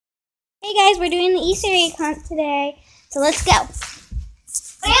Hey guys, we're doing the Easter egg hunt today, so let's go. And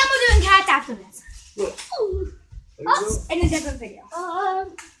we're doing cats after this. Oh, in a different video.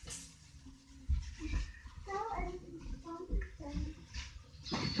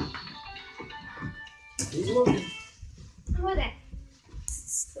 Who's looking? Who is it?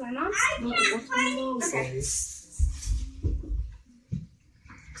 My mom? No, what's my mom say? There's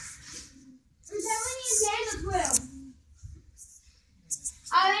how many in Daniel's room?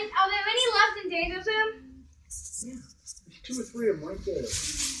 Are there any left in Daniel's room? Yeah, there's 2 or 3 of them right there.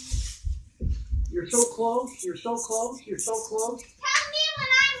 You're so close, you're so close, you're so close. Tell me when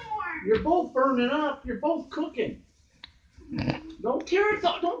I'm warm. You're both burning up, you're both cooking. Don't tear it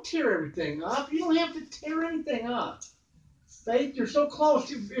up, don't tear everything up. You don't have to tear anything up. Faith, you're so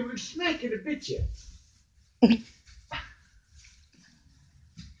close, it would smack you to bit you.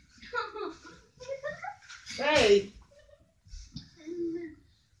 Faith.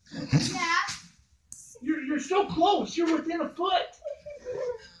 Yeah. You're so close, you're within a foot.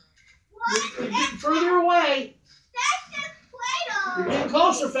 What? You're getting further away. That's just Play-Doh. You're getting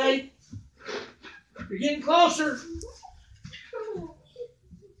closer, Faith. You're getting closer.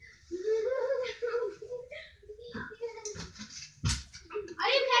 Are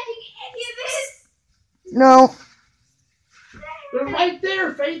you catching any of this? No. They're right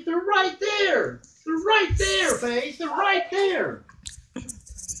there, Faith. They're right there. They're right there, Faith. They're right there.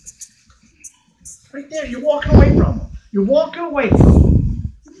 Right there. You're walking away from them. You're walking away from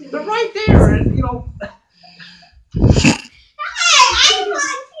them. They're right there. And, you know,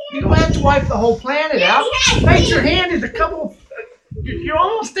 you don't have to wipe the whole planet out. Faith, your hand is a couple of... You're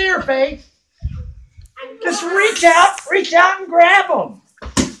almost there, Faith. Just reach out and grab them.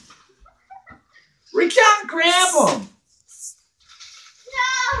 Reach out and grab them.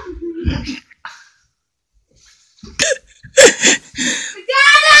 No. We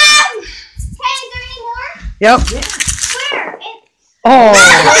got him! Hey, is there any more? Yep. Where? Oh,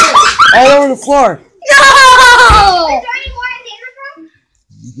 all over the floor. No! Is there any more in Daniel's room?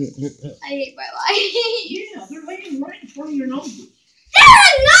 I hate my life. Yeah, they're laying right in front of your nose.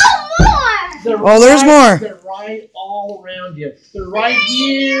 There's no more! Oh, there's more. They're right all around you. They're right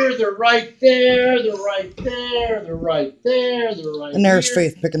here. They're right there. They're right there. They're right there. They're right And there's here.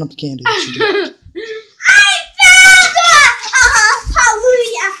 Faith picking up the candy that she dropped. I found it!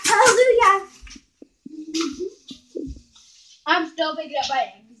 Hallelujah! Hallelujah! I'm still picking up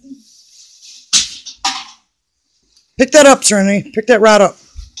my eggs. Pick that up, Serenity. Pick that rod up.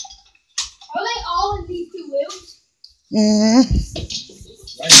 Are they all in these 2 loops? Mm-hmm.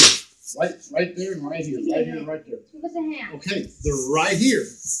 Right here. Right there and right here. Right here and right there. Give us a hand. Okay, they're right here.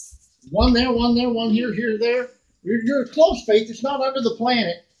 One there, one here, there. You're close, Faith. It's not under the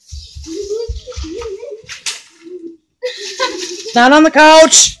planet. It's not on the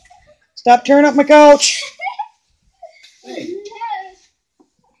couch. Stop tearing up my couch. Hey,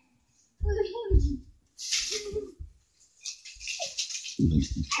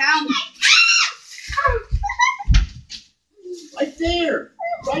 right there.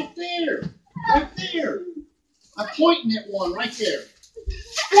 Right there. Right there. I'm pointing at one right there.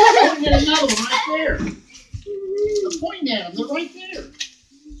 I'm pointing at another one right there. I'm pointing at them. They're right there.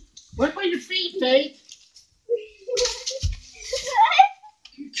 Right by your feet, Faith.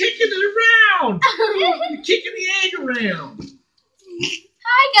 You're kicking it around. You're kicking the egg around.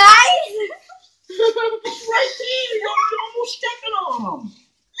 Hi, guys! It's right there. You're almost stepping on them.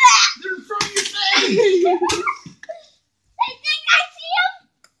 They're in front of your face. I think I see them.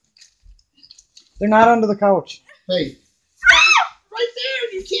 They're not under the couch. Hey, right there.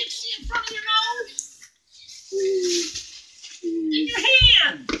 You can't see in front of your nose. In your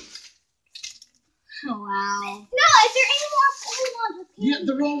hand. Oh, wow. No, is there any more holy ones? Yeah,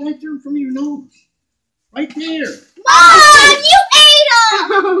 they're all right there in front of your nose. Right there. Mom, you ate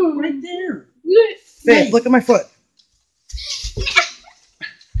them! Right there. Faith, look at my foot.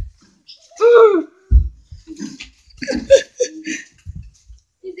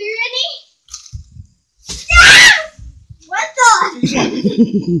 Is there any? No! What the?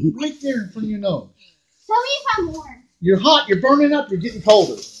 Right there in front of your nose. Tell me if I'm warm. You're hot. You're burning up. You're getting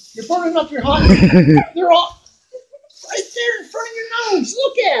colder. You're burning up. You're hot. They're all right there in front of your nose.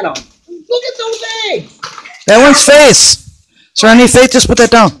 Look at them. Look at those eggs. That one's Face. Serenity, Faith, just put that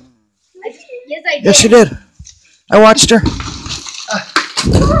down. Yes, I did. Yes, she did. I watched her.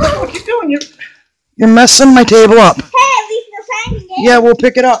 What you doing? You're messing my table up. Hey, at least we're finding it. Yeah, we'll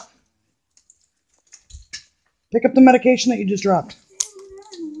pick it up. Pick up the medication that you just dropped.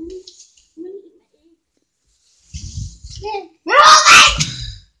 Rolling!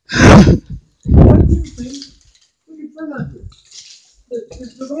 What are you doing? What are you doing?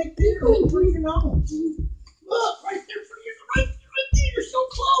 They're right there. Where do you know? Look, right there for you. Right there. You're so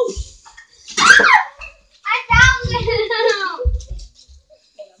close. I found them.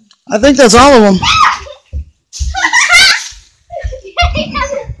 I think that's all of them.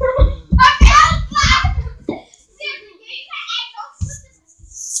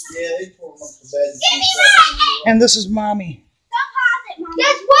 Yeah, they tore them up so bad. And this is mommy.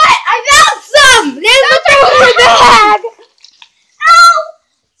 Guess what? I found some. There's the in my bag. Ow!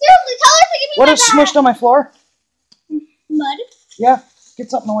 Seriously, tell her to give me What my is bag. smushed on my floor? Mud. Yeah, get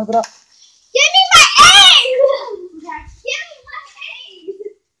something to wipe it up. Give me my eggs. Give me my eggs.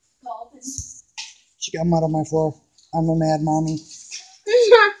 Dolphins. She got mud on my floor. I'm a mad mommy.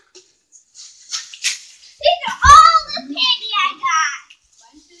 These are all the candy I got.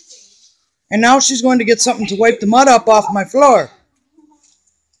 1, 2, 3. And now she's going to get something to wipe the mud up off my floor.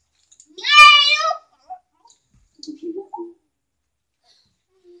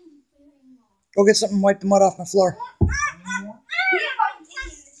 Go get something to wipe the mud off my floor.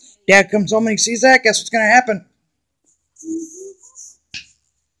 Dad comes home and he sees that. Guess what's going to happen?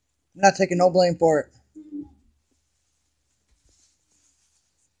 I'm not taking no blame for it.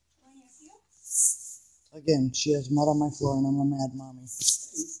 Again, she has mud on my floor and I'm a mad mommy.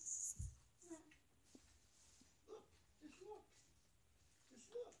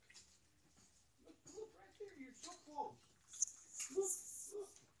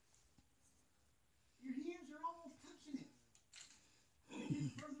 Your hands are almost touching it. You're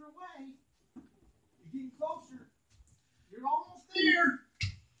getting further away. You're getting closer. You're almost there.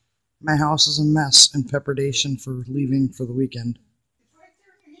 My house is a mess in preparation for leaving for the weekend. It's right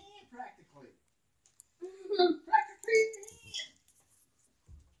there in your hand, practically. Practically in your hand.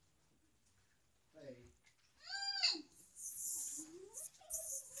 Hey.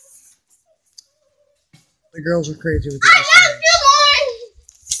 The girls are crazy with this.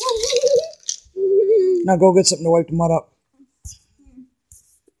 Now go get something to wipe the mud up.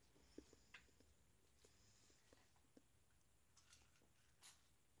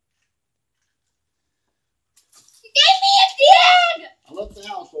 I left the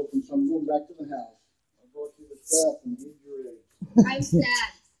house open, so I'm going back to the house. I'll go to the staff and eat your eggs. I'm sad. I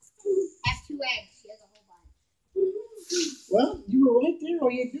have 2 eggs. She has a whole bunch. Well, you were right there.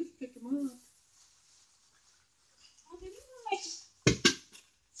 All you had to do is pick them up.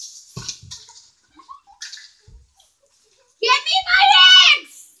 Give me my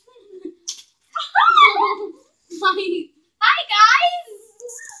eggs! Hi guys!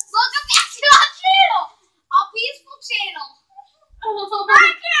 Welcome back to our channel! Our peaceful channel.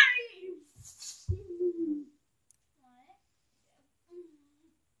 Hi Carrie!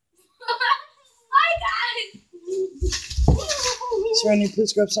 Hi guys! Serenity,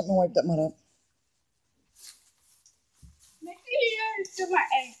 please grab something to wipe that mud up. Make sure my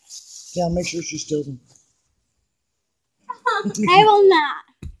eggs. Yeah, make sure she steals them. I will not.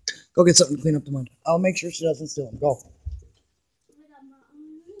 Go get something to clean up the mud. I'll make sure she doesn't steal them. Go. See you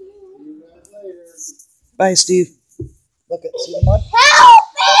guys later. Bye, Steve. Look at, see the mud? Help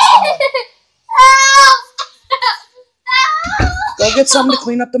me! Help! Help! Go get something to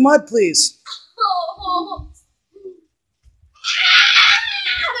clean up the mud, please.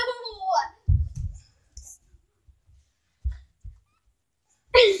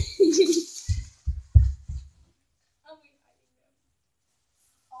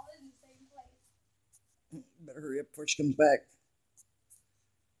 Better hurry up before she comes back.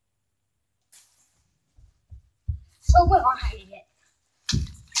 So we're hiding it.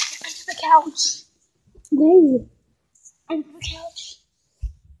 Under the couch. Wait. Under the couch.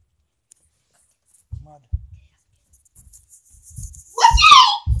 Mud. What's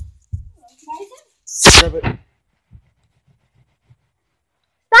Grab it.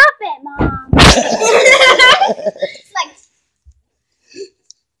 Stop it, Mom. Like,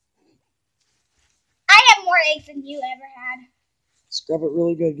 I have more eggs than you ever had. Scrub it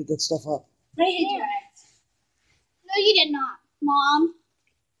really good. Get that stuff up. I hid your eggs. No, you did not, Mom.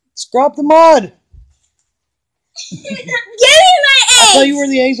 Scrub the mud. Give me my eggs. I'll tell you where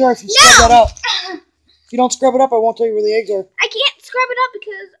the eggs are if you scrub that up. If you don't scrub it up, I won't tell you where the eggs are. I can't scrub it up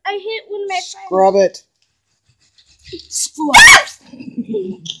because I hit one of my friends. Scrub it.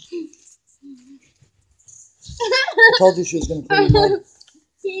 I told you she was going to clean the mud.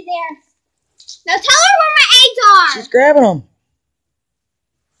 See there. Now tell her where my eggs are. She's grabbing them.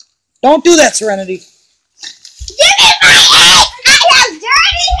 Don't do that, Serenity. Give me my eggs. I have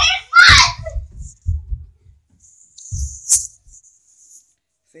dirty hands.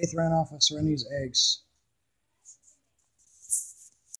 Faith ran off with Serenity's eggs.